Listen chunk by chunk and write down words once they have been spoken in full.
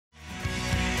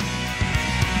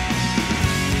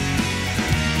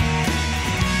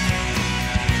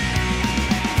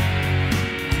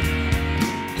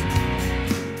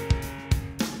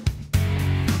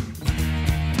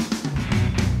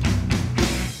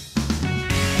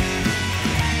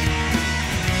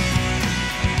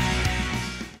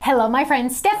Hello, my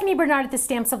friend Stephanie Bernard at the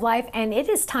Stamps of Life, and it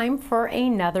is time for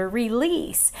another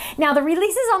release. Now, the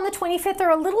releases on the 25th are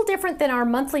a little different than our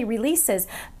monthly releases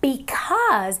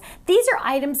because these are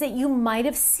items that you might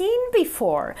have seen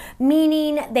before,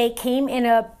 meaning they came in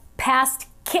a past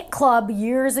kit club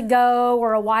years ago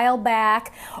or a while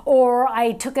back, or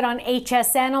I took it on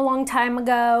HSN a long time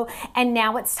ago, and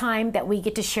now it's time that we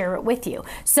get to share it with you.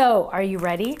 So are you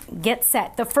ready? Get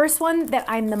set. The first one that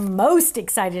I'm the most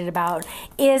excited about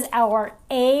is our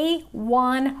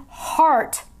A1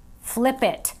 Heart Flip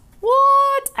It.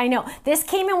 What? I know. This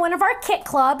came in one of our kit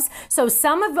clubs, so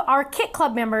some of our kit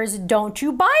club members, don't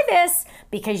you buy this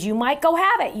because you might go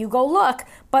have it. You go look,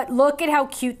 but look at how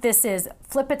cute this is.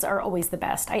 Flip-its are always the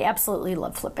best. I absolutely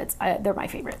love flip-its. They're my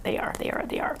favorite. They are.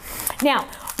 Now,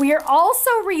 we are also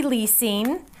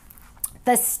releasing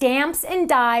the stamps and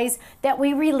dies that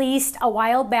we released a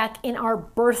while back in our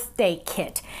birthday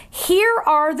kit. Here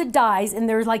are the dies, and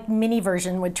they're like mini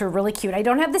version, which are really cute. I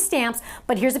don't have the stamps,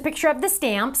 but here's a picture of the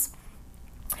stamps.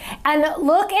 And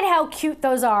look at how cute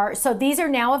those are. So these are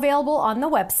now available on the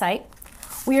website.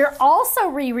 We are also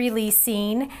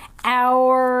re-releasing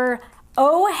our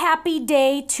Oh Happy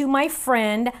Day to My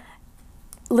Friend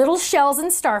little shells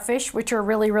and starfish, which are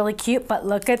really, really cute. But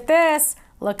look at this.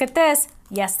 Look at this.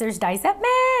 Yes, there's dies that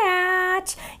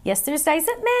match. Yes, there's dies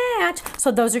that match.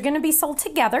 So those are going to be sold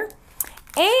together.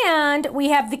 And we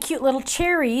have the cute little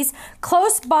cherries.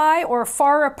 Close by or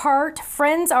far apart,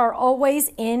 friends are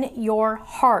always in your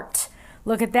heart.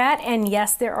 Look at that, and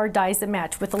yes, there are dies that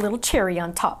match with a little cherry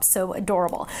on top. So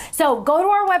adorable. So go to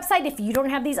our website. If you don't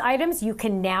have these items, you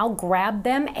can now grab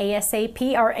them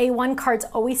ASAP. Our A1 cards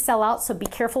always sell out, so be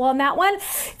careful on that one.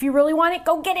 If you really want it,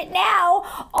 go get it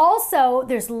now. Also,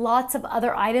 there's lots of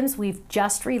other items we've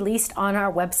just released on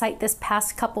our website this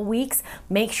past couple weeks.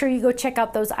 Make sure you go check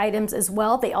out those items as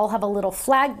well. They all have a little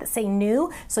flag that say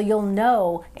new, so you'll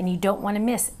know, and you don't want to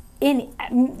miss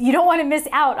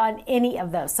out on any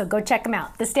of those. So go check them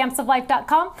out.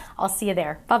 TheStampsOfLife.com. I'll see you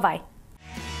there. Bye-bye.